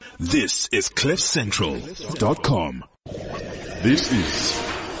This is CliffCentral.com. This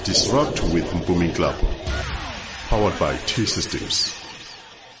is Disrupt with Mpumi Club, powered by T-Systems.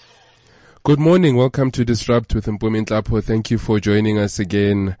 Good morning. Welcome to Disrupt with Mpumi Club. Thank you for joining us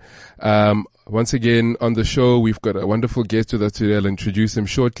again. Once again on the show, we've got a wonderful guest with us today. I'll introduce him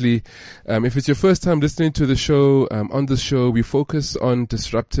shortly. If it's your first time listening to the show, on this show, we focus on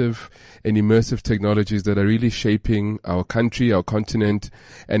disruptive and immersive technologies that are really shaping our country, our continent,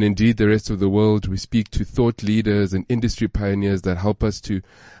 and indeed the rest of the world. We speak to thought leaders and industry pioneers that help us to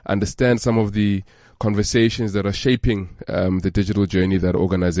understand some of the conversations that are shaping the digital journey that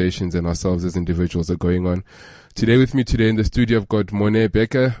organizations and ourselves as individuals are going on. Today with me in the studio, I've got Morné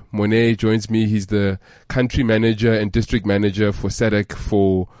Becker. Morné joins me. He's the country manager and district manager for SADC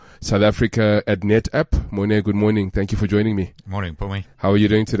for South Africa at NetApp. Morné, good morning. Thank you for joining me. Morning, Pumi. How are you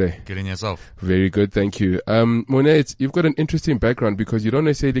doing today? Good in yourself. Very good, thank you. Morné, you've got an interesting background because you don't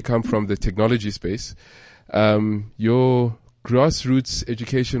necessarily come from the technology space. Your grassroots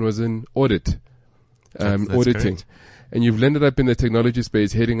education was in audit. That's auditing. correct. And you've landed up in the technology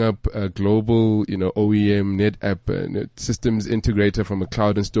space, heading up a global, OEM, NetApp, systems integrator from a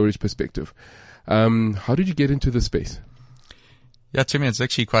cloud and storage perspective. How did you get into this space? Yeah, to me, it's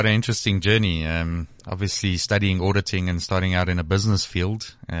actually quite an interesting journey. Obviously studying auditing and starting out in a business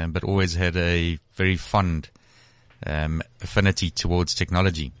field, but always had a very fond, affinity towards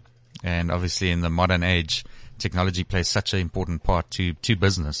technology. And obviously in the modern age, technology plays such an important part to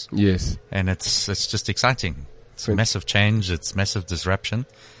business. Yes. And it's just exciting. It's massive change. It's massive disruption,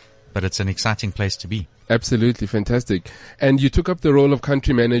 but it's an exciting place to be. Absolutely. Fantastic. And you took up the role of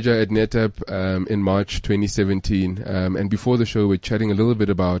country manager at NetApp, in March 2017. And before the show, we're chatting a little bit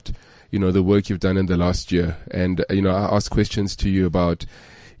about, the work you've done in the last year. And, I asked questions to you about,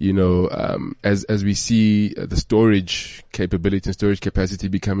 as we see the storage capability and storage capacity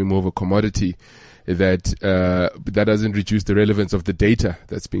becoming more of a commodity, that doesn't reduce the relevance of the data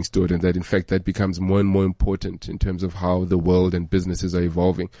that's being stored, and that in fact that becomes more and more important in terms of how the world and businesses are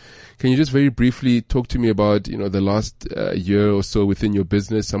evolving. Can you just very briefly talk to me about, the last year or so within your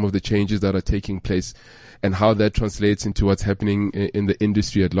business, some of the changes that are taking place and how that translates into what's happening in the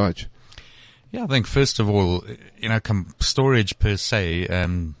industry at large? Yeah, I think first of all, storage per se,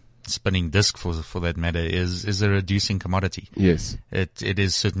 spinning disk for that matter is a reducing commodity. Yes. It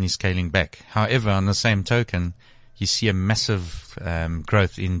is certainly scaling back. However, on the same token, you see a massive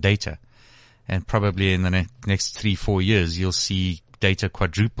growth in data, and probably in the next 3-4 years you'll see data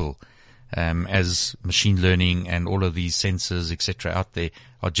quadruple as machine learning and all of these sensors, etc., out there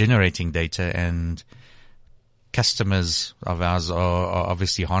are generating data, and customers of ours are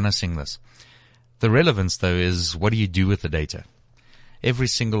obviously harnessing this. The relevance though is, what do you do with the data? Every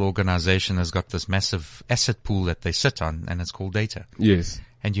single organization has got this massive asset pool that they sit on, and it's called data. Yes.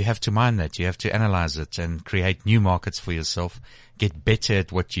 And you have to mine that. You have to analyze it and create new markets for yourself, get better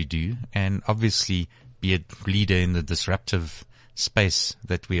at what you do, and obviously be a leader in the disruptive space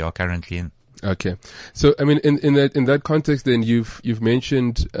that we are currently in. Okay. So, in that context, then you've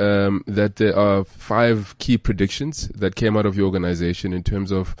mentioned, that there are 5 key predictions that came out of your organization in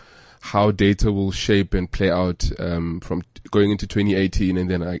terms of how data will shape and play out, from going into 2018 and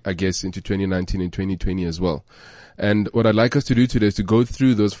then I guess into 2019 and 2020 as well. And what I'd like us to do today is to go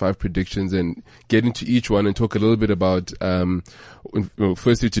through those 5 predictions and get into each one and talk a little bit about,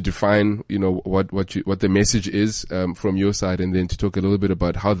 firstly to define, what the message is, from your side, and then to talk a little bit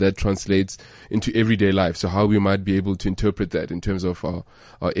about how that translates into everyday life. So how we might be able to interpret that in terms of our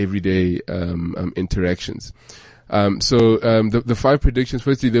everyday, interactions. The 5 predictions,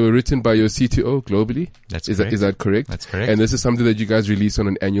 firstly, they were written by your CTO globally. Is that correct? That's correct. And this is something that you guys release on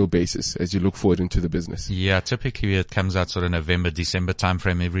an annual basis as you look forward into the business. Yeah, typically it comes out sort of November, December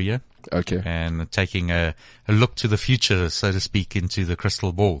timeframe every year. Okay. And taking a look to the future, so to speak, into the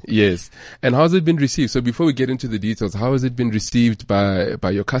crystal ball. Yes. And how's it been received? So before we get into the details, how has it been received by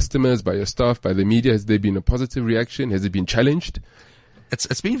your customers, by your staff, by the media? Has there been a positive reaction? Has it been challenged?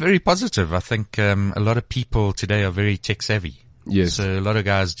 It's been very positive. I think a lot of people today are very tech savvy. Yes. So a lot of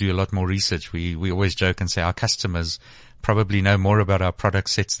guys do a lot more research. We always joke and say our customers probably know more about our product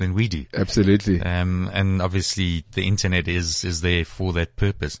sets than we do. Absolutely. And obviously the internet is there for that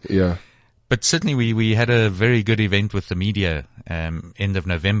purpose. Yeah. But certainly we had a very good event with the media end of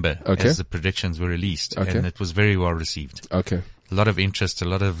November as the predictions were released, and it was very well received. Okay. A lot of interest, a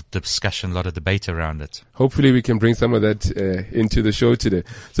lot of discussion, a lot of debate around it. Hopefully we can bring some of that into the show today.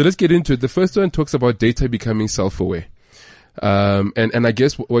 So let's get into it. The first one talks about data becoming self-aware. And I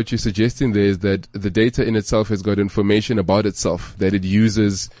guess what you're suggesting there is that the data in itself has got information about itself that it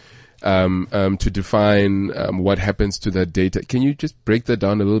uses to define what happens to that data. Can you just break that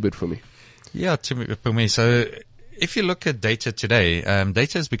down a little bit for me? Yeah, for me. So if you look at data today,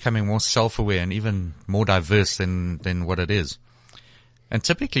 data is becoming more self-aware and even more diverse than what it is. And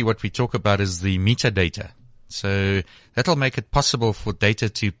typically what we talk about is the metadata. So that'll make it possible for data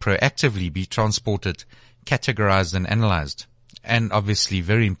to proactively be transported, categorized and analyzed. And obviously,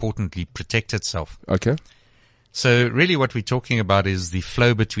 very importantly, protect itself. Okay. So really what we're talking about is the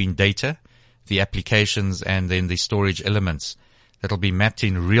flow between data, the applications, and then the storage elements that'll be mapped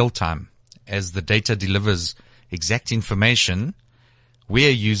in real time as the data delivers exact information where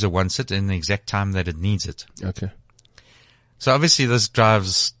a user wants it in the exact time that it needs it. Okay. So obviously this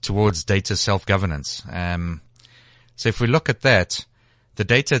drives towards data self-governance. So if we look at that, the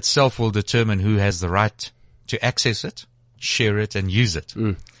data itself will determine who has the right to access it, share it, and use it.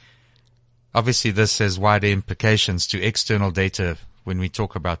 Obviously this has wider implications to external data when we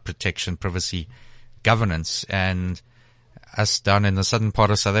talk about protection, privacy, governance, and us down in the southern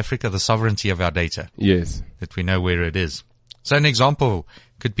part of South Africa, the sovereignty of our data. Yes. That we know where it is. So an example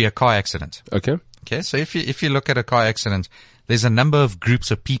could be a car accident. Okay. Okay, so if you look at a car accident, there's a number of groups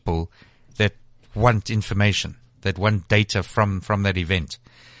of people that want information, that want data from that event.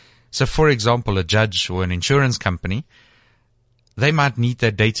 So for example, a judge or an insurance company, they might need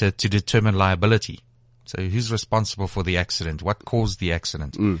that data to determine liability. So who's responsible for the accident? What caused the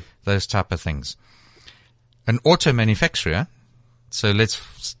accident? Those type of things. An auto manufacturer, so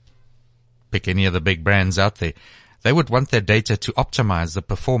let's pick any of the big brands out there, they would want their data to optimize the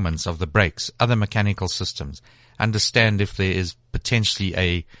performance of the brakes, other mechanical systems, understand if there is potentially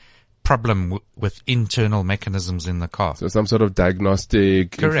a problem with internal mechanisms in the car. So some sort of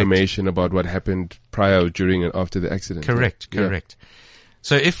diagnostic Correct. information about what happened prior, during, and after the accident. Correct.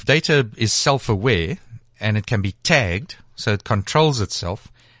 So if data is self-aware and it can be tagged, so it controls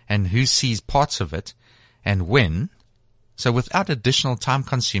itself and who sees parts of it and when, so without additional time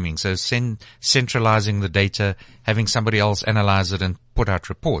consuming, so centralizing the data, having somebody else analyze it and put out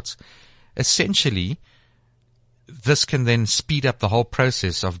reports, essentially this can then speed up the whole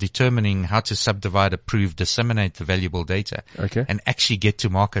process of determining how to subdivide, approve, disseminate the valuable data, Okay. and actually get to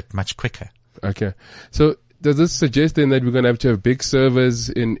market much quicker. Okay. So does this suggest then that we're going to have big servers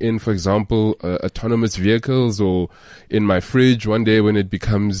in, for example, autonomous vehicles, or in my fridge one day when it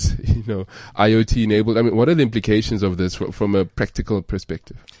becomes, IoT enabled? I mean, what are the implications of this from a practical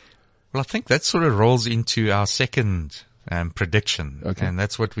perspective? Well, I think that sort of rolls into our second prediction. Okay. And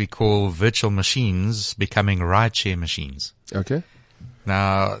that's what we call virtual machines becoming rideshare machines. Okay.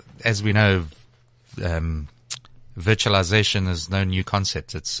 Now, as we know, virtualization is no new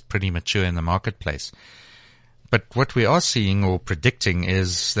concept. It's pretty mature in the marketplace. But what we are seeing or predicting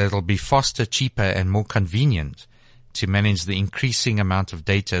is that it'll be faster, cheaper, and more convenient to manage the increasing amount of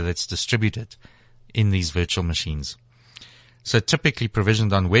data that's distributed in these virtual machines. So typically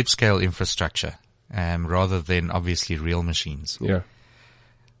provisioned on web scale infrastructure, rather than obviously real machines. Yeah.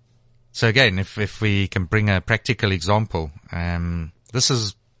 So again, if we can bring a practical example, this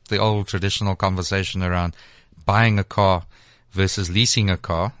is the old traditional conversation around buying a car versus leasing a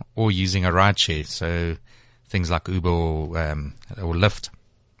car or using a rideshare. So things like Uber or Lyft.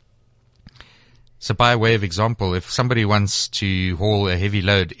 So by way of example, if somebody wants to haul a heavy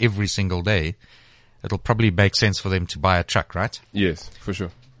load every single day, it'll probably make sense for them to buy a truck, right? Yes, for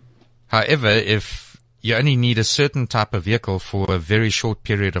sure. However, if you only need a certain type of vehicle for a very short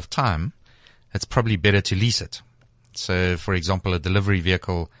period of time, it's probably better to lease it. So, for example, a delivery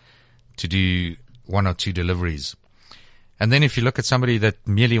vehicle to do 1 or 2 deliveries. And then if you look at somebody that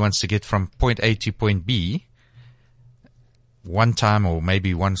merely wants to get from point A to point B, one time or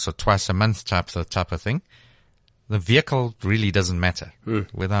maybe once or twice a month type of thing, the vehicle really doesn't matter.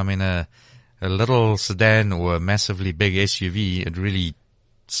 Whether I'm in a little sedan or a massively big SUV,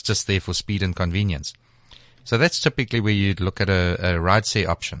 it's just there for speed and convenience. So that's typically where you'd look at a rideshare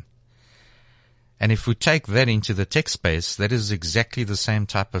option. And if we take that into the tech space, that is exactly the same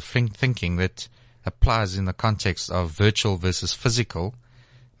type of thinking that applies in the context of virtual versus physical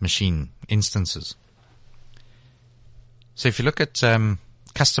machine instances. So if you look at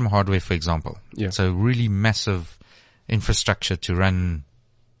custom hardware, for example, so really massive infrastructure to run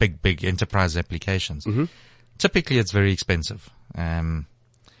big enterprise applications. Typically it's very expensive,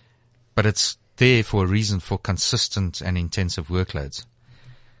 but it's there for a reason, for consistent and intensive workloads.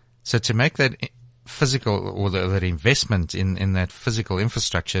 So to make that physical or that investment in that physical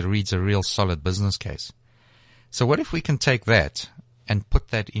infrastructure reads a real solid business case. So what if we can take that and put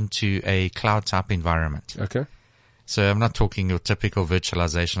that into a cloud type environment? Okay. So I'm not talking your typical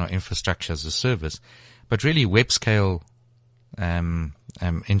virtualization or infrastructure as a service, but really web scale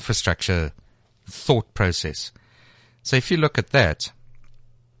infrastructure thought process. So if you look at that,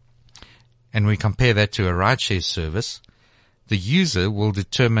 and we compare that to a rideshare service, the user will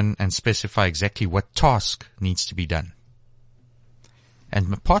determine and specify exactly what task needs to be done.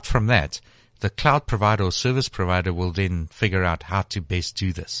 And apart from that, the cloud provider or service provider will then figure out how to best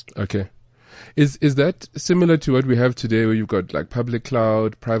do this. Okay. Is that similar to what we have today, where you've got like public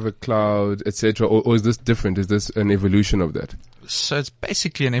cloud, private cloud, etc., or is this different? Is this an evolution of that? So it's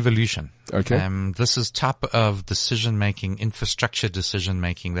basically an evolution. Okay. This is type of decision-making, infrastructure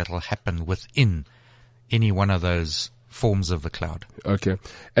decision-making that will happen within any one of those forms of the cloud. Okay.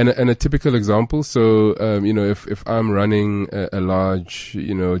 And a typical example. So, if I'm running a large,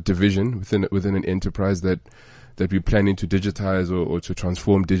 division within an enterprise that we're planning to digitize or to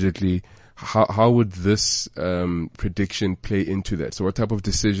transform digitally, how would this, prediction play into that? So what type of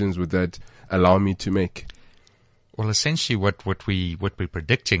decisions would that allow me to make? Well, essentially what we're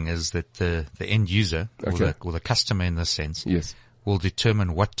predicting is that the end user, Okay, or the customer in this sense, yes, will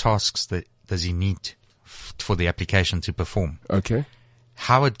determine what tasks does he need for the application to perform. Okay.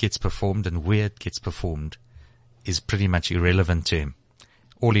 How it gets performed and where it gets performed is pretty much irrelevant to him.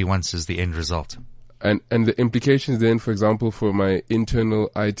 All he wants is the end result. And the implications then, for example, for my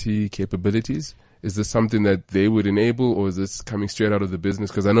internal IT capabilities, is this something that they would enable, or is this coming straight out of the business?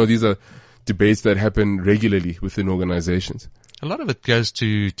 Because I know these are debates that happen regularly within organizations. A lot of it goes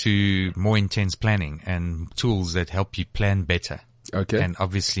to more intense planning and tools that help you plan better. Okay. And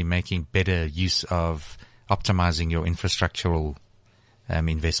obviously making better use of optimizing your infrastructural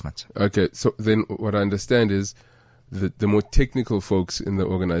investment. Okay. So then what I understand is the more technical folks in the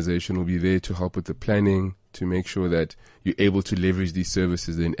organization will be there to help with the planning, to make sure that you're able to leverage these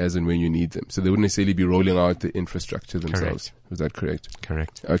services then as and when you need them. So they wouldn't necessarily be rolling out the infrastructure themselves. Correct. Was that correct?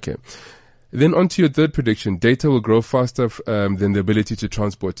 Correct. Okay. Then on to your third prediction. Data will grow faster than the ability to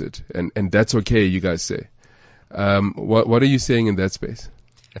transport it. And that's okay, you guys say. What are you saying in that space?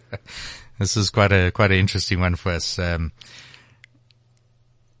 This is quite an interesting one for us.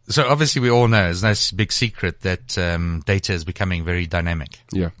 So obviously we all know, it's no big secret that data is becoming very dynamic.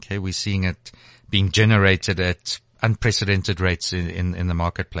 Yeah. Okay, we're seeing it being generated at unprecedented rates in the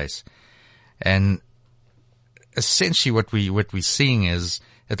marketplace. And essentially what we're seeing is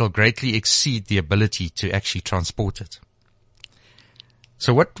it'll greatly exceed the ability to actually transport it.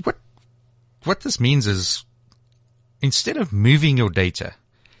 So what this means is, instead of moving your data,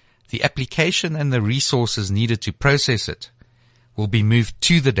 the application and the resources needed to process it will be moved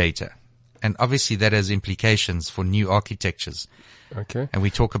to the data. And obviously that has implications for new architectures. Okay. And we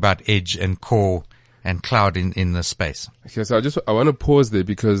talk about edge and core and cloud in this space. Okay. So I want to pause there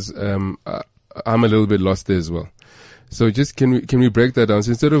because, I'm a little bit lost there as well. So just can we break that down?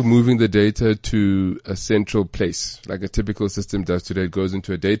 So instead of moving the data to a central place, like a typical system does today, it goes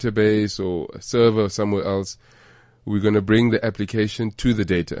into a database or a server or somewhere else, we're going to bring the application to the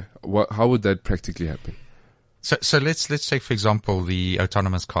data. How would that practically happen? So let's take, for example, the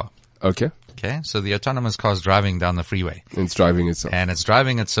autonomous car. Okay. Okay. So the autonomous car is driving down the freeway. And it's driving itself. And it's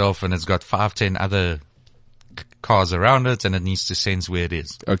driving itself, and it's got 5-10 other cars around it, and it needs to sense where it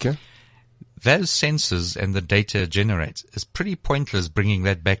is. Okay. Those sensors and the data it generates is pretty pointless bringing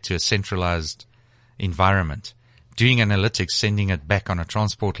that back to a centralized environment. Doing analytics, sending it back on a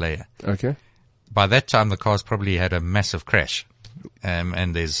transport layer. Okay. By that time, the car's probably had a massive crash.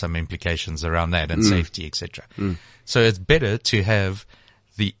 And there's some implications around that and safety, etc. So it's better to have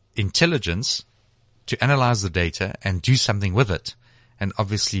the intelligence to analyze the data and do something with it, and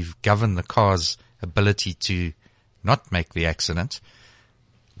obviously govern the car's ability to not make the accident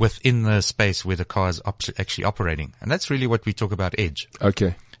within the space where the car is actually operating. And that's really what we talk about edge.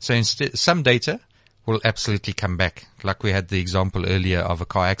 Okay. So instead, some data will absolutely come back, like we had the example earlier of a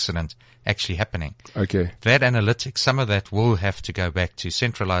car accident actually happening. Okay. That analytics, some of that will have to go back to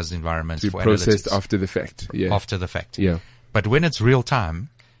centralized environments To for processed analytics. after the fact. Yeah. After the fact. Yeah. But when it's real time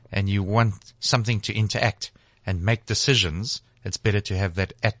and you want something to interact and make decisions, it's better to have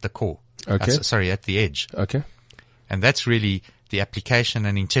that at the core. Okay. At the edge. Okay. And that's really the application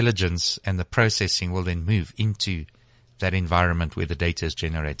and intelligence, and the processing will then move into that environment where the data is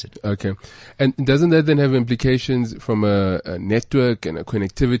generated. Okay. And doesn't that then have implications from a network and a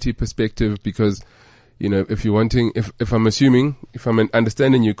connectivity perspective? Because, if you're wanting, if I'm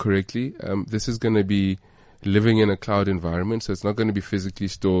understanding you correctly, this is going to be living in a cloud environment. So it's not going to be physically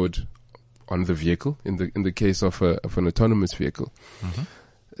stored on the vehicle in the case of an autonomous vehicle. Mm-hmm.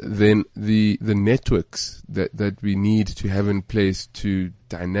 Then the networks that we need to have in place to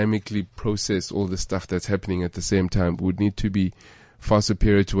dynamically process all the stuff that's happening at the same time would need to be far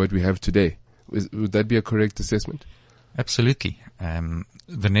superior to what we have today. Would that be a correct assessment? Absolutely.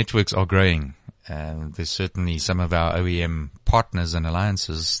 The networks are growing. There's certainly some of our OEM partners and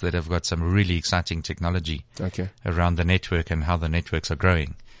alliances that have got some really exciting technology around the network and how the networks are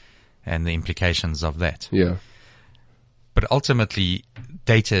growing and the implications of that. Yeah. But ultimately,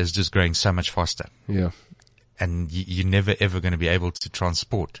 data is just growing so much faster. Yeah. And you're never ever going to be able to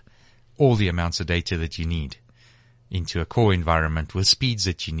transport all the amounts of data that you need into a core environment with speeds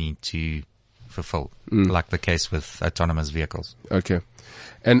that you need to fulfill, like the case with autonomous vehicles. Okay.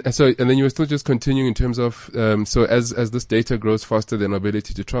 And then you were still just continuing in terms of, so as this data grows faster than our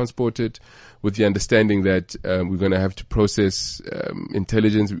ability to transport it, with the understanding that, we're going to have to process,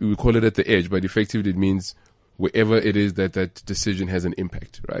 intelligence, we call it at the edge, but effectively it means wherever it is that decision has an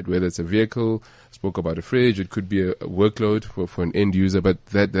impact, right? Whether it's a vehicle, spoke about a fridge, it could be a workload for an end user, but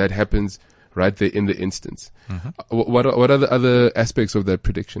that happens right there in the instance. Mm-hmm. What are the other aspects of that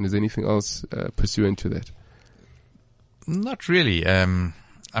prediction? Is there anything else pursuant to that? Not really.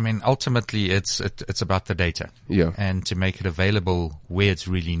 I mean, ultimately, it's about the data. Yeah. And to make it available where it's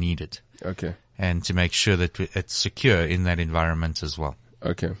really needed. Okay. And to make sure that it's secure in that environment as well.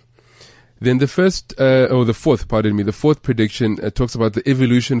 Okay. Then the fourth prediction talks about the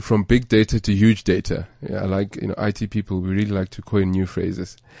evolution from big data to huge data. Yeah, I like, IT people, we really like to coin new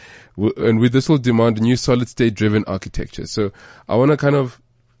phrases. And with this will demand new solid state driven architecture. So I want to kind of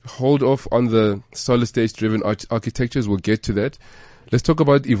hold off on the solid state driven architectures. We'll get to that. Let's talk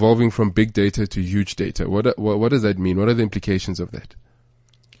about evolving from big data to huge data. What does that mean? What are the implications of that?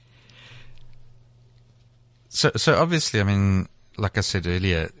 So obviously, I mean, like I said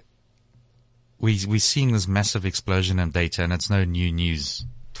earlier, we're seeing this massive explosion of data, and it's no new news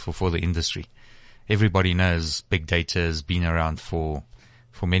for the industry. Everybody knows big data has been around for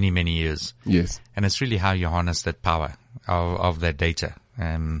many, many years. Yes. And it's really how you harness that power of that data.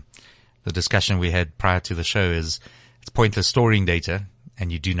 The discussion we had prior to the show is it's pointless storing data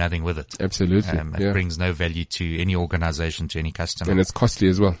and you do nothing with it. Absolutely. It brings no value to any organization, to any customer. And it's costly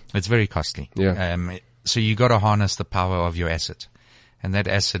as well. It's very costly. Yeah. So you got to harness the power of your asset. And that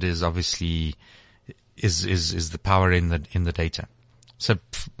asset is obviously is the power in the data. So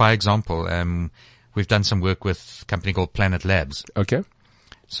by example, we've done some work with a company called Planet Labs. Okay.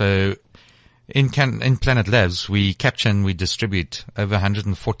 So in Planet Labs, we capture and we distribute over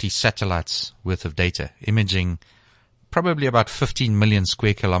 140 satellites worth of data, imaging probably about 15 million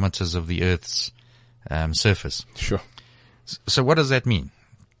square kilometers of the Earth's surface. Sure. So what does that mean?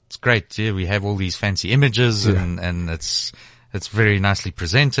 It's great. Yeah, we have all these fancy images and it's very nicely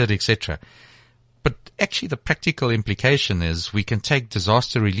presented, etc. But actually the practical implication is we can take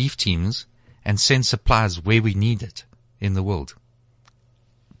disaster relief teams and send supplies where we need it in the world.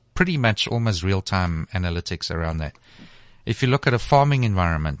 Pretty much almost real-time analytics around that. If you look at a farming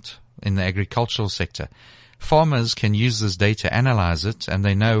environment in the agricultural sector, farmers can use this data, analyze it, and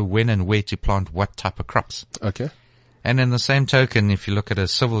they know when and where to plant what type of crops. Okay. And in the same token, if you look at a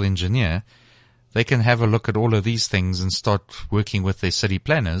civil engineer, they can have a look at all of these things and start working with their city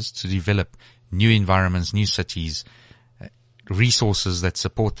planners to develop new environments, new cities, resources that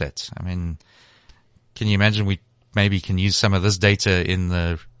support that. I mean, can you imagine we maybe can use some of this data in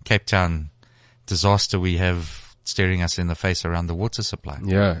the Cape Town disaster we have staring us in the face around the water supply?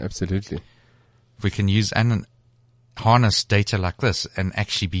 Yeah, absolutely. We can use and harness data like this and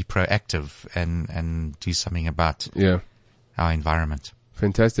actually be proactive and do something about our environment.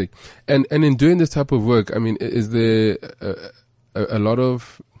 Fantastic. And in doing this type of work, I mean, is there a lot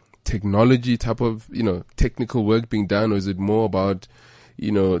of technology type of, technical work being done, or is it more about,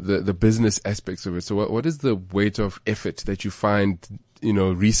 the business aspects of it? So what is the weight of effort that you find,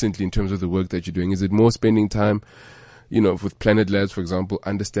 recently in terms of the work that you're doing? Is it more spending time, with Planet Labs, for example,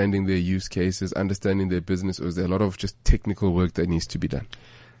 understanding their use cases, understanding their business, or is there a lot of just technical work that needs to be done?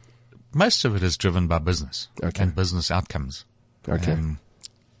 Most of it is driven by business and business outcomes. Okay.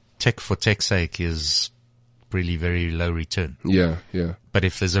 Tech for tech's sake is really very low return. Yeah. But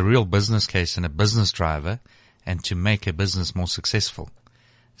if there's a real business case and a business driver, and to make a business more successful,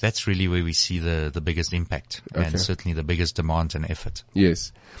 that's really where we see the biggest impact and certainly the biggest demand and effort.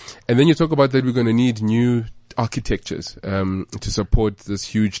 Yes. And then you talk about that we're going to need new architectures to support this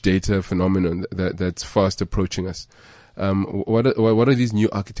huge data phenomenon that's fast approaching us. What are these new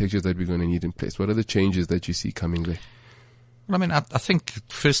architectures that we're going to need in place? What are the changes that you see coming there? Well, I mean, I think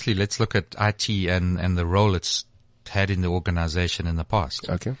firstly, let's look at IT and the role it's had in the organization in the past.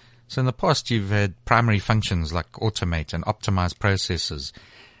 Okay. So in the past, you've had primary functions like automate and optimize processes,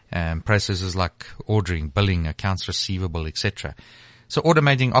 processes like ordering, billing, accounts receivable, etc. So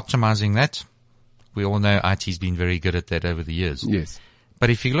automating, optimizing that, we all know IT's been very good at that over the years. Yes. But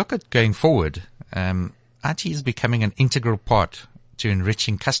if you look at going forward, IT is becoming an integral part to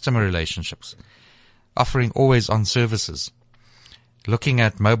enriching customer relationships, offering always-on services, looking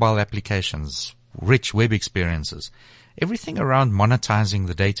at mobile applications, rich web experiences, everything around monetizing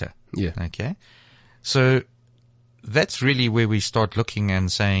the data. Yeah. Okay. So that's really where we start looking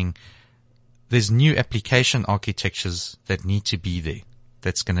and saying there's new application architectures that need to be there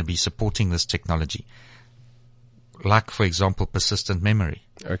that's going to be supporting this technology. Like, for example, persistent memory.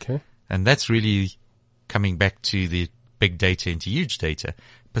 Okay. And that's really coming back to the big data into huge data.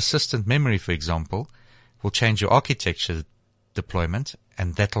 Persistent memory, for example, will change your architecture deployment,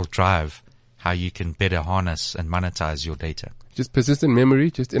 and that'll drive how you can better harness and monetize your data. Just persistent memory,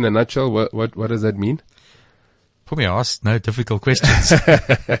 just in a nutshell, what does that mean? Put me ask no difficult questions.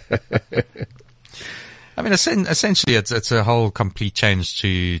 I mean, essentially, it's a whole complete change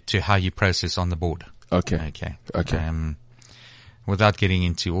to how you process on the board. Okay. Without getting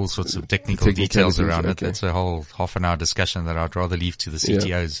into all sorts of technical details around it, okay. that's a whole half an hour discussion that I'd rather leave to the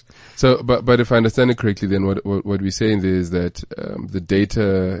CTOs. Yeah. So, but if I understand it correctly, then what we're saying there is that the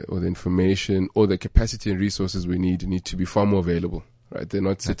data or the information or the capacity and resources we need to be far more available, right? They're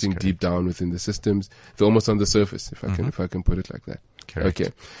not sitting deep down within the systems. They're almost on the surface, if I can put it like that. Correct.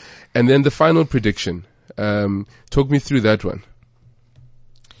 Okay. And then the final prediction. Talk me through that one.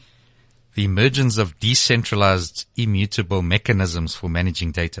 The emergence of decentralized, immutable mechanisms for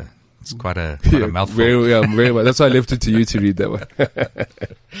managing data. It's quite a mouthful. Very well. That's why I left it to you to read that one.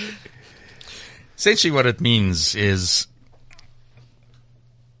 Essentially what it means is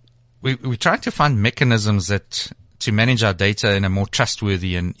we try to find mechanisms to manage our data in a more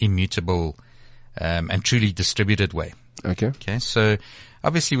trustworthy and immutable, and truly distributed way. Okay. So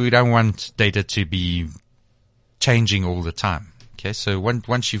obviously we don't want data to be changing all the time. Okay, so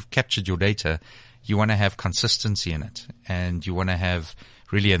once you've captured your data, you want to have consistency in it, and you want to have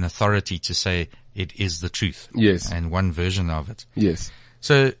really an authority to say it is the truth. Yes. And one version of it. Yes.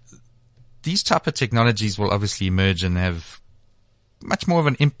 So these type of technologies will obviously emerge and have much more of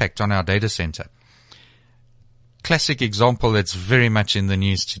an impact on our data center. Classic example that's very much in the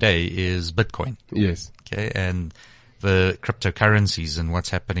news today is Bitcoin. Yes. Okay, and the cryptocurrencies and what's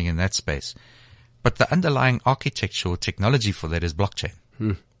happening in that space. But the underlying architectural technology for that is blockchain.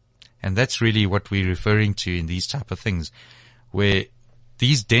 And that's really what we're referring to in these type of things, where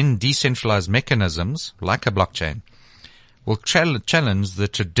these decentralized mechanisms, like a blockchain, will challenge the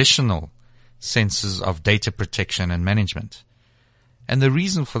traditional senses of data protection and management. And the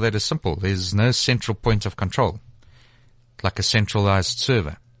reason for that is simple. There's no central point of control, like a centralized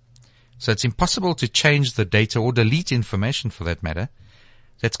server. So it's impossible to change the data or delete information, for that matter,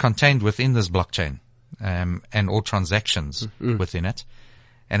 that's contained within this blockchain, and all transactions within it.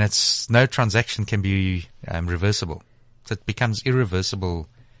 And no transaction can be reversible. So it becomes irreversible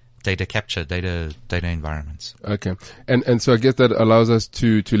data capture, data environments. Okay. And so I guess that allows us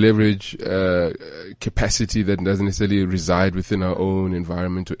to leverage capacity that doesn't necessarily reside within our own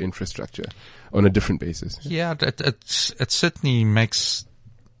environment or infrastructure on a different basis. Yeah, it certainly makes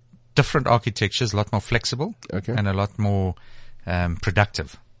different architectures a lot more flexible, and a lot more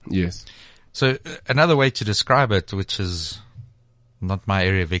productive. Yes. So another way to describe it, which is not my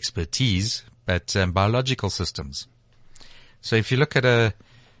area of expertise, but biological systems. So if you look at a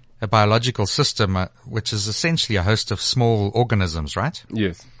biological system, which is essentially a host of small organisms, right?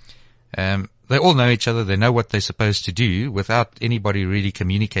 Yes. They all know each other. They know what they're supposed to do without anybody really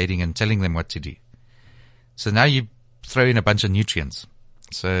communicating and telling them what to do. So now you throw in a bunch of nutrients.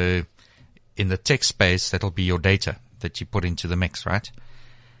 So in the tech space, that'll be your data that you put into the mix, right?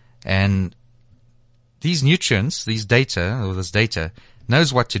 And these nutrients, this data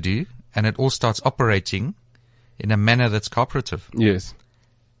knows what to do, and it all starts operating in a manner that's cooperative. Yes.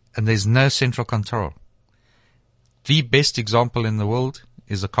 And there's no central control. The best example in the world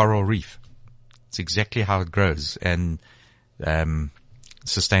is a coral reef. It's exactly how it grows and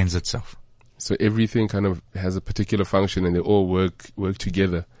sustains itself. So everything kind of has a particular function, and they all work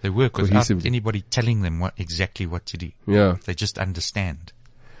together. They work without anybody telling them exactly what to do. Yeah. They just understand.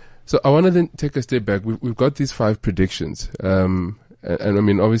 So I want to then take a step back. We've got these 5 predictions. And I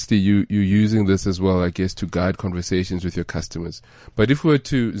mean, obviously you're using this as well, I guess, to guide conversations with your customers. But if we were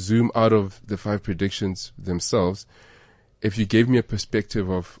to zoom out of the 5 predictions themselves, if you gave me a perspective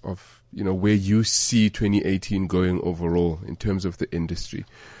of, where you see 2018 going overall in terms of the industry,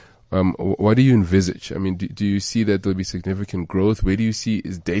 what do you envisage? I mean, do you see that there'll be significant growth? Where do you see,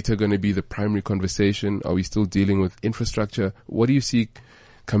 is data going to be the primary conversation? Are we still dealing with infrastructure? What do you see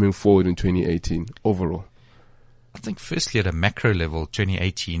coming forward in 2018 overall? I think firstly at a macro level,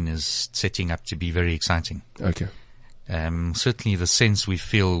 2018 is setting up to be very exciting. Okay. Certainly the sense we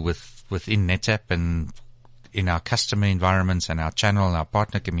feel within NetApp and in our customer environments and our channel and our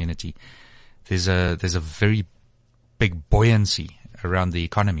partner community, there's a very big buoyancy around the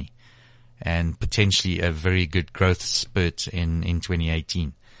economy and potentially a very good growth spurt in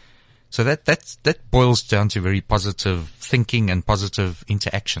 2018. So that boils down to very positive thinking and positive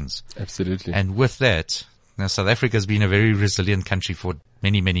interactions. Absolutely. And with that, now South Africa has been a very resilient country for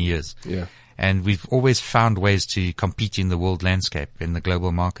many, many years. Yeah. And we've always found ways to compete in the world landscape, in the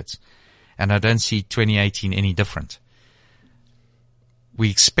global markets. And I don't see 2018 any different.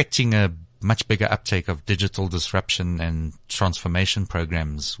 We're expecting a much bigger uptake of digital disruption and transformation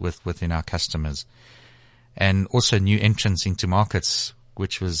programs within our customers. And also new entrants into markets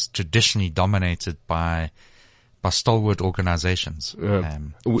which was traditionally dominated by stalwart organizations.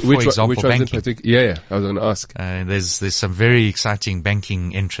 Which ones in particular? Yeah, I was going to ask. There's some very exciting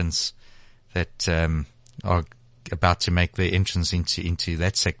banking entrants that are about to make their entrance into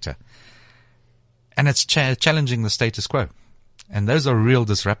that sector. And it's challenging the status quo. And those are real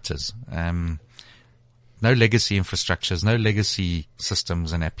disruptors. No legacy infrastructures, no legacy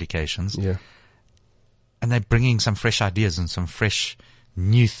systems and applications. Yeah. And they're bringing some fresh ideas and some fresh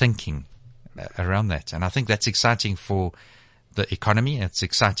new thinking around that. And I think that's exciting for the economy. It's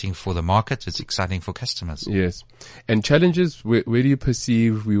exciting for the market. It's exciting for customers. Yes. And challenges, where do you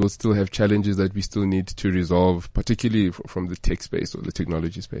perceive we will still have challenges that we still need to resolve, particularly from the tech space or the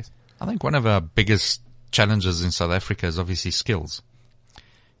technology space? I think one of our biggest challenges in South Africa is obviously skills.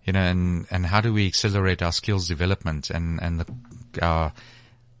 And how do we accelerate our skills development and our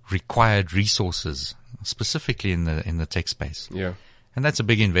required resources, specifically in the tech space. Yeah. And that's a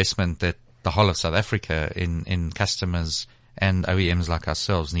big investment that the whole of South Africa in customers and OEMs like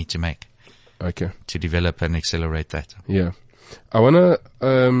ourselves need to make. Okay. To develop and accelerate that. Yeah. I want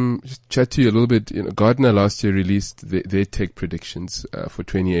to just chat to you a little bit. Gartner last year released their tech predictions for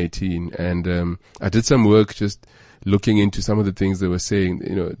 2018, and I did some work just looking into some of the things they were saying.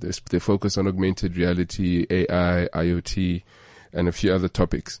 They focus on augmented reality, AI, IoT, and a few other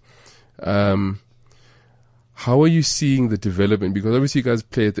topics. How are you seeing the development? Because obviously you guys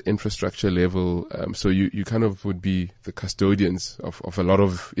play at the infrastructure level, so you kind of would be the custodians of a lot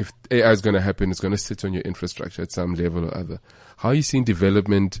of, if AI is going to happen, it's going to sit on your infrastructure at some level or other. How are you seeing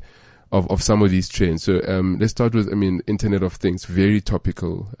development of some of these trends? So let's start with, Internet of Things, very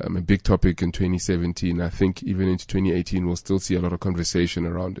topical, a big topic in 2017. I think even into 2018 we'll still see a lot of conversation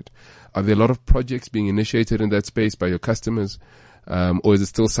around it. Are there a lot of projects being initiated in that space by your customers, or is it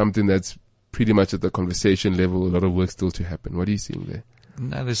still something that's pretty much at the conversation level, a lot of work still to happen? What are you seeing there?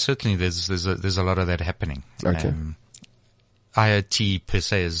 No, there's a lot of that happening. Okay. IoT per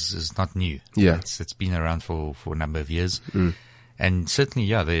se is not new. Yeah. It's been around for a number of years. Mm. And certainly,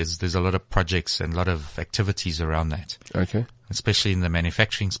 there's a lot of projects and a lot of activities around that. Okay. Especially in the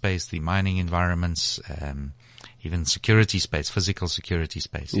manufacturing space, the mining environments, even security space, physical security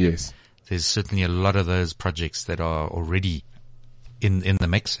space. Yes. There's certainly a lot of those projects that are already in the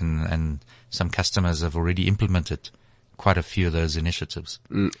mix, and some customers have already implemented quite a few of those initiatives.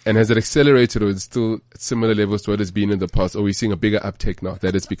 And has it accelerated, or is it still at similar levels to what it's been in the past? Or are we seeing a bigger uptake now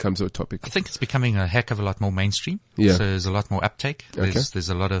that it's become so topical? I think it's becoming a heck of a lot more mainstream. Yeah. So there's a lot more uptake. Okay. There's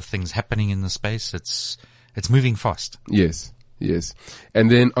a lot of things happening in the space. It's moving fast. Yes. And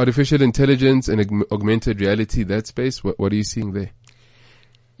then artificial intelligence and augmented reality, that space, what are you seeing there?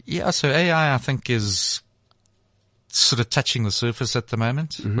 Yeah, so AI I think is sort of touching the surface at the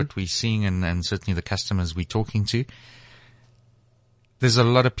moment. Mm-hmm. What we're seeing and certainly the customers we're talking to. There's a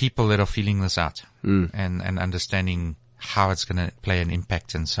lot of people that are feeling this out and understanding how it's going to play an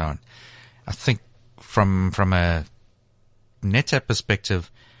impact and so on. I think from a NetApp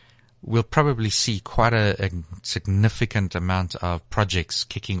perspective, we'll probably see quite a significant amount of projects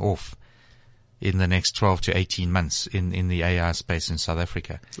kicking off in the next 12 to 18 months in the AI space in South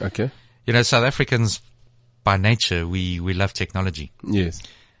Africa. Okay. South Africans, by nature, we love technology. Yes.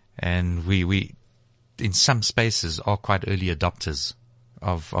 And we in some spaces are quite early adopters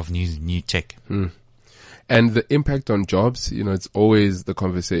of new tech. And the impact on jobs, it's always the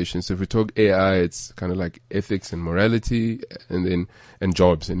conversation. So if we talk AI, it's kind of like ethics and morality and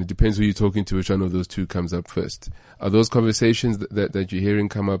jobs. And it depends who you're talking to, which one of those two comes up first. Are those conversations that you're hearing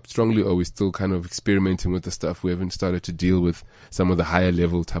come up strongly, or are we still kind of experimenting with the stuff? We haven't started to deal with some of the higher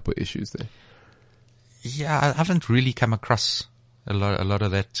level type of issues there. Yeah, I haven't really come across a lot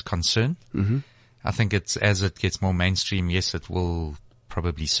of that concern. Mm-hmm. I think as it gets more mainstream, yes, it will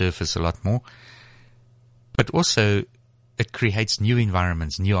probably surface a lot more. But also, it creates new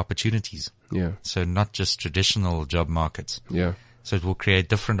environments, new opportunities. Yeah. So not just traditional job markets. Yeah. So it will create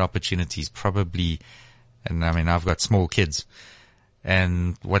different opportunities, probably. And I've got small kids.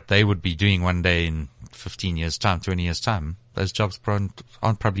 And what they would be doing one day in 15 years time, 20 years time, those jobs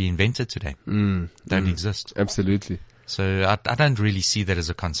aren't probably invented today. Don't exist. Absolutely. So I don't really see that as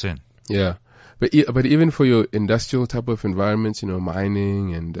a concern. Yeah. But even for your industrial type of environments,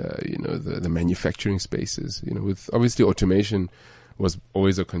 mining and, the manufacturing spaces, with obviously automation was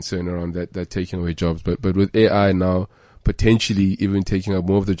always a concern around that taking away jobs. But with AI now potentially even taking up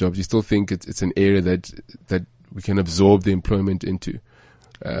more of the jobs, you still think it's an area that we can absorb the employment into,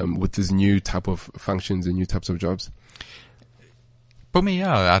 with this new type of functions and new types of jobs? For me,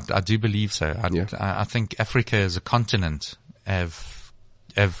 yeah, I do believe so. I think Africa as a continent have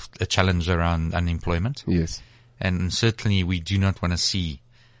a challenge around unemployment. Yes. And certainly we do not want to see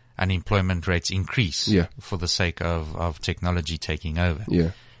unemployment rates increase for the sake of technology taking over.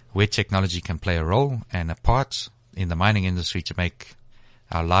 Yeah. Where technology can play a role and a part in the mining industry to make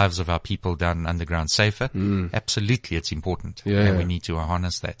our lives of our people down underground safer, absolutely it's important. And we need to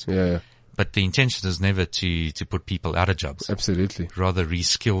harness that. Yeah. But the intention is never to put people out of jobs. Absolutely. Rather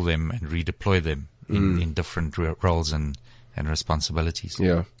reskill them and redeploy them in different roles and responsibilities.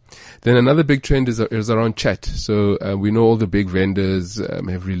 Yeah. Then another big trend is around chat. So we know all the big vendors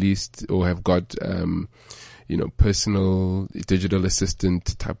have released or have got personal digital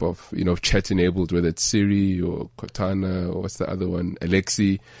assistant type of chat enabled, whether it's Siri or Cortana or what's the other one,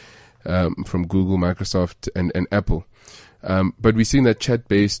 Alexi, from Google, Microsoft, and Apple. But we're seeing that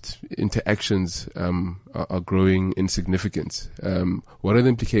chat-based interactions are growing in significance. What are the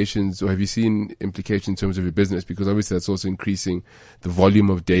implications, or have you seen implications in terms of your business? Because obviously that's also increasing the volume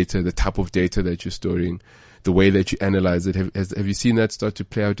of data, the type of data that you're storing, the way that you analyze it. Have you seen that start to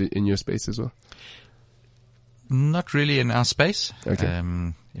play out in your space as well? Not really in our space. Okay.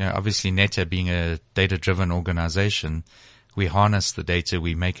 Obviously Netta being a data-driven organization, we harness the data,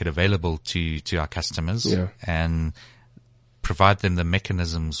 we make it available to our customers, and provide them the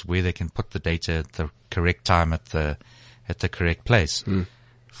mechanisms where they can put the data at the correct time at the correct place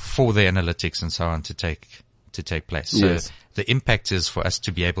for the analytics and so on to take place. So the impact is for us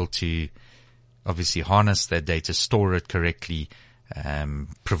to be able to obviously harness that data, store it correctly,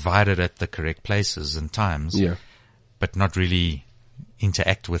 provide it at the correct places and times, but not really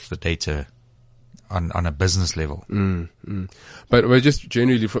interact with the data on a business level. But just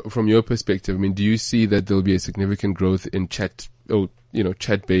generally from your perspective, I mean, do you see that there'll be a significant growth in chat,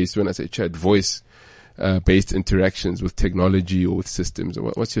 chat-based, when I say chat, voice based interactions with technology or with systems?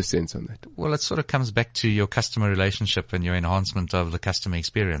 What's your sense on that? Well, it sort of comes back to your customer relationship and your enhancement of the customer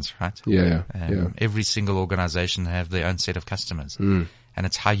experience, right? Every single organization have their own set of customers. And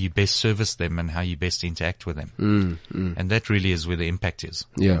it's how you best service them and how you best interact with them. And that really is where the impact is.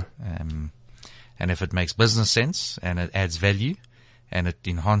 And if it makes business sense and it adds value and it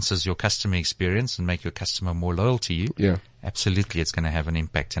enhances your customer experience and make your customer more loyal to you, absolutely it's going to have an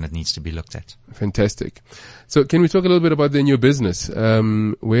impact and it needs to be looked at. Fantastic. So can we talk a little bit about then your business?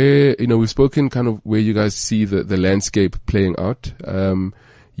 Where, we've spoken kind of where you guys see the landscape playing out.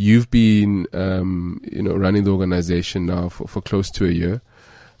 You've been, running the organization now for close to a year.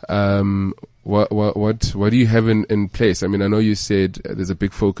 What do you have in place? I mean, I know you said there's a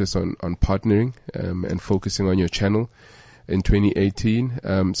big focus on partnering, and focusing on your channel in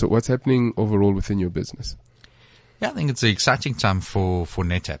 2018. So what's happening overall within your business? Yeah, I think it's an exciting time for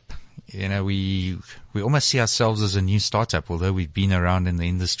NetApp. We almost see ourselves as a new startup, although we've been around in the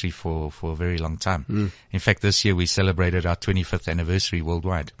industry for a very long time. In fact, this year we celebrated our 25th anniversary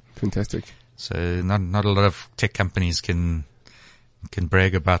worldwide. Fantastic. So not a lot of tech companies can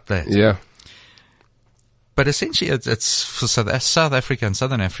brag about that. Yeah. But essentially it's for South Africa and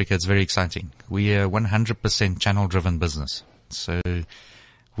Southern Africa, it's very exciting. We are 100% channel driven business. So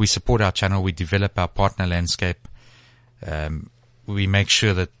we support our channel. We develop our partner landscape. We make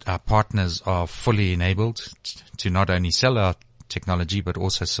sure that our partners are fully enabled to not only sell our technology, but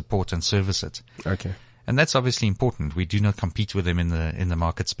also support and service it. Okay. And that's obviously important. We do not compete with them in the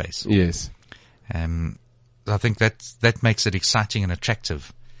market space. Yes. I think that makes it exciting and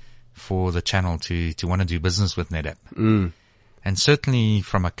attractive for the channel to want to do business with NetApp. And certainly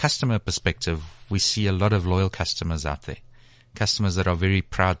from a customer perspective, we see a lot of loyal customers out there. Customers that are very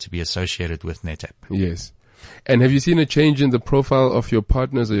proud to be associated with NetApp. Yes. And have you seen a change in the profile of your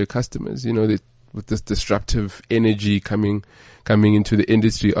partners or your customers? With this disruptive energy coming into the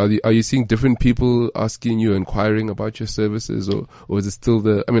industry, are you seeing different people asking you, inquiring about your services, or is it still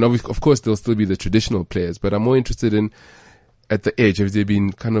of course there'll still be the traditional players, but I'm more interested in at the edge. Have there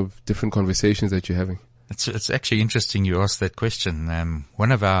been kind of different conversations that you're having? It's actually interesting you asked that question.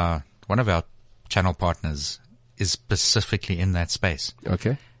 One of our channel partners is specifically in that space.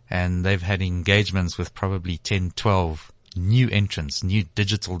 Okay. And they've had engagements with probably 10, 12 new entrants, new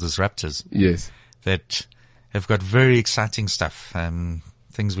digital disruptors. Yes. That have got very exciting stuff,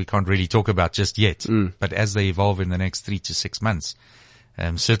 things we can't really talk about just yet. But as they evolve in the next 3 to 6 months,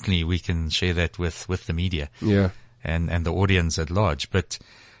 certainly we can share that with the media. Yeah. And the audience at large. But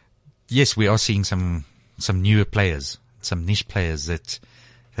yes, we are seeing some newer players, some niche players that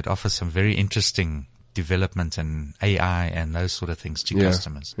offer some very interesting development and AI and those sort of things to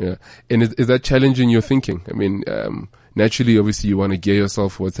customers. Yeah. And is that challenging your thinking? I mean, naturally, obviously you want to gear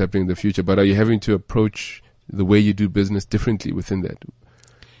yourself for what's happening in the future, but are you having to approach the way you do business differently within that?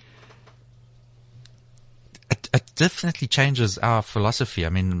 It definitely changes our philosophy. I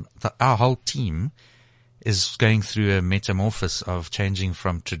mean, our whole team is going through a metamorphosis of changing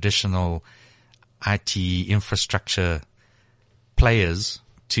from traditional IT infrastructure players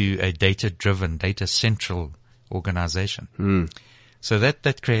to a data-driven, data-central organization. So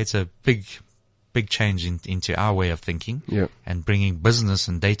that creates a big change into our way of thinking, and bringing business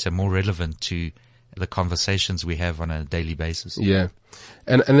and data more relevant to the conversations we have on a daily basis. Yeah.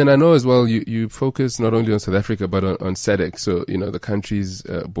 And then I know as well, you focus not only on South Africa, but on SADC. So, the countries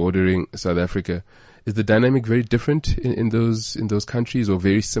bordering South Africa. Is the dynamic very different in those countries, or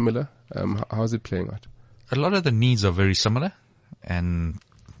very similar? How is it playing out? A lot of the needs are very similar, and in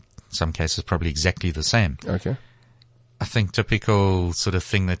some cases probably exactly the same. Okay. I think typical sort of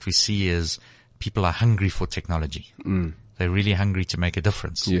thing that we see is people are hungry for technology. They're really hungry to make a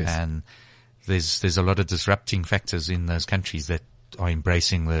difference. Yes. And there's a lot of disrupting factors in those countries that are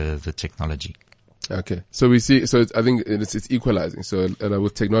embracing the technology. Okay. So we see, I think it's equalizing. So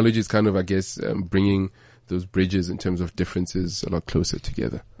with technology, it's kind of, I guess, bringing those bridges in terms of differences a lot closer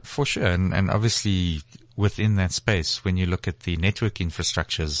together. For sure. And obviously within that space, when you look at the network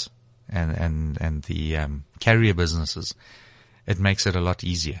infrastructures and the carrier businesses, it makes it a lot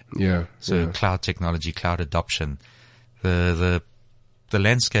easier. Yeah. So cloud technology, cloud adoption, the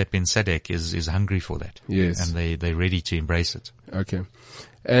landscape in SADC is hungry for that. Yes. And they're ready to embrace it. Okay.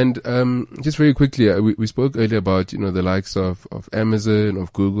 And just very quickly, we spoke earlier about, the likes of Amazon,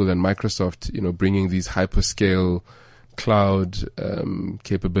 of Google and Microsoft, bringing these hyperscale cloud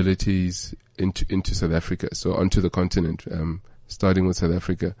capabilities into South Africa, so onto the continent, starting with South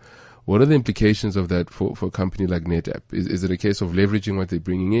Africa. What are the implications of that for a company like NetApp? Is it a case of leveraging what they're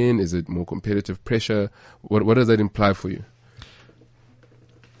bringing in? Is it more competitive pressure? What does that imply for you?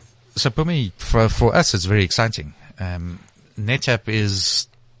 So for me, for us, it's very exciting. NetApp is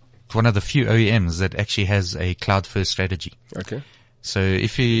one of the few OEMs that actually has a cloud-first strategy. Okay. So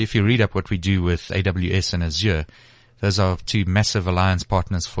if you read up what we do with AWS and Azure, those are two massive alliance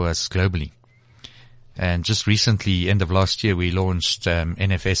partners for us globally. And just recently, end of last year, we launched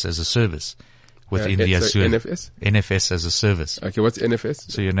NFS as a service within the Azure. NFS? NFS as a service. Okay, what's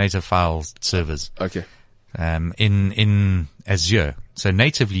NFS? So your native file servers. Okay. In Azure. So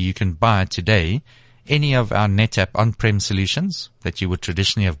natively, you can buy today any of our NetApp on-prem solutions that you would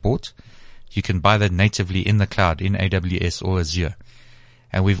traditionally have bought. You can buy that natively in the cloud in AWS or Azure.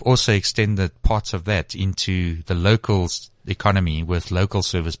 And we've also extended parts of that into the local economy with local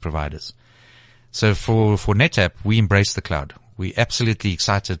service providers. So for NetApp, we embrace the cloud. We're absolutely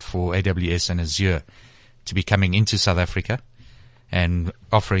excited for AWS and Azure to be coming into South Africa and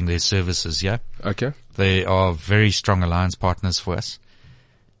offering their services here. Okay. They are very strong alliance partners for us.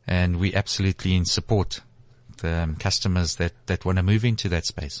 And we absolutely support the customers that want to move into that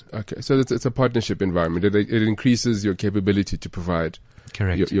space. Okay. So it's a partnership environment. It increases your capability to provide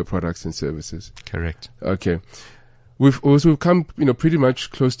your products and services. Correct. Okay. We've come, pretty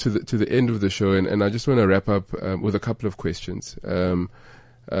much close to the end of the show, and I just want to wrap up with a couple of questions.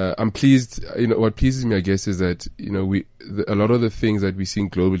 I'm pleased. What pleases me, I guess, is that a lot of the things that we're seeing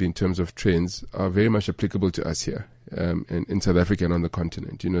globally in terms of trends are very much applicable to us here in South Africa and on the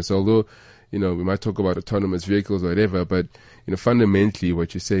continent. So although we might talk about autonomous vehicles or whatever, but fundamentally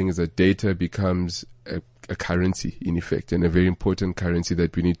what you're saying is that data becomes a currency in effect, and a very important currency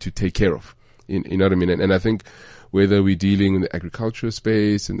that we need to take care of. You know what I mean? And I think whether we're dealing in the agricultural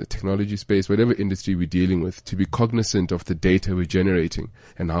space, in the technology space, whatever industry we're dealing with, to be cognizant of the data we're generating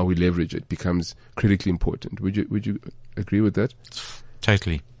and how we leverage it becomes critically important. Would you agree with that?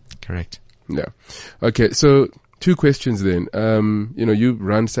 Totally. Correct. Yeah. Okay. So 2 questions then. You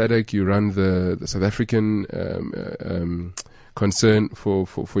run SADC, you run the South African, concern for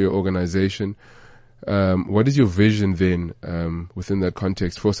your organization. What is your vision then, within that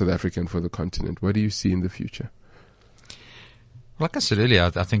context for South Africa and for the continent? What do you see in the future? Like I said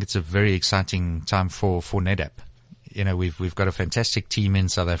earlier, I think it's a very exciting time for NetApp. We've got a fantastic team in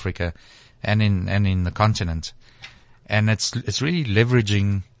South Africa and in the continent. And it's really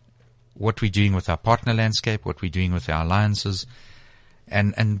leveraging what we're doing with our partner landscape, what we're doing with our alliances,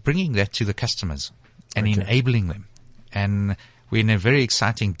 and bringing that to the customers and enabling them. And we're in a very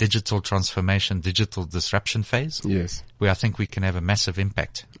exciting digital transformation, digital disruption phase. Yes. Where I think we can have a massive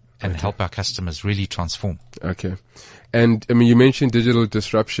impact and help our customers really transform. Okay. And I mean, you mentioned digital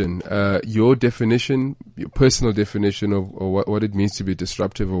disruption. Your definition, your personal definition of or what it means to be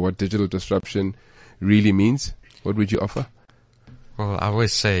disruptive, or what digital disruption really means, what would you offer? Well, I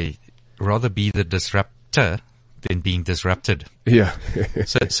always say, rather be the disruptor than being disrupted. Yeah.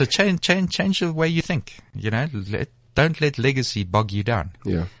 so change the way you think. You know, don't let legacy bog you down.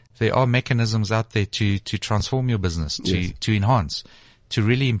 Yeah. There are mechanisms out there to transform your business, to enhance, to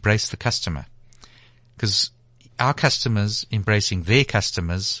really embrace the customer. Because our customers embracing their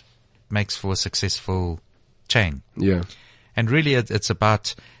customers makes for a successful chain. Yeah. And really it's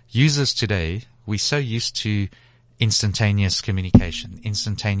about users today. We're so used to instantaneous communication,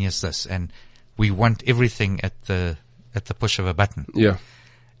 instantaneous this, and we want everything at the push of a button. Yeah.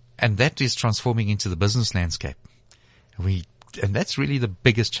 And that is transforming into the business landscape. And that's really the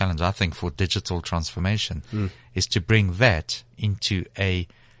biggest challenge, I think, for digital transformation, is to bring that into a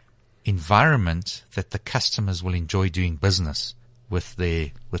environment that the customers will enjoy doing business with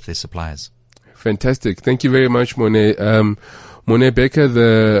their suppliers. Fantastic. Thank you very much, Monet. Monet Becker,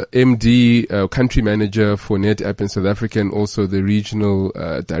 the MD, country manager for NetApp in South Africa, and also the regional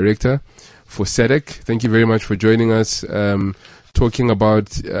director for SADC. Thank you very much for joining us, talking about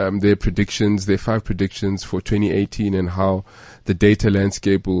their predictions, their 5 predictions for 2018, and how the data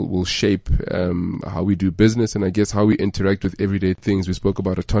landscape will shape how we do business, and I guess how we interact with everyday things. We spoke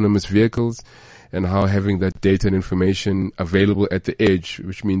about autonomous vehicles and how having that data and information available at the edge,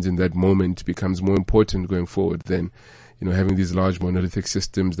 which means in that moment, becomes more important going forward than having these large monolithic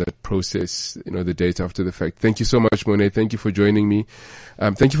systems that process, the data after the fact. Thank you so much, Monet. Thank you for joining me.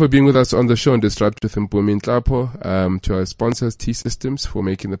 Thank you for being with us on the show on Disrupt with Mpumi Nhlapo. To our sponsors, T-Systems, for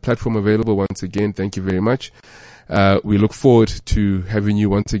making the platform available once again. Thank you very much. We look forward to having you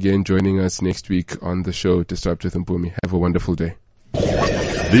once again joining us next week on the show, Disrupt with Mpumi. Have a wonderful day.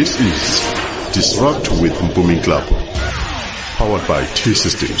 This is Disrupt with Mpumi Nhlapo, powered by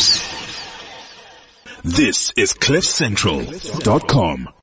T-Systems. This is CliffCentral.com.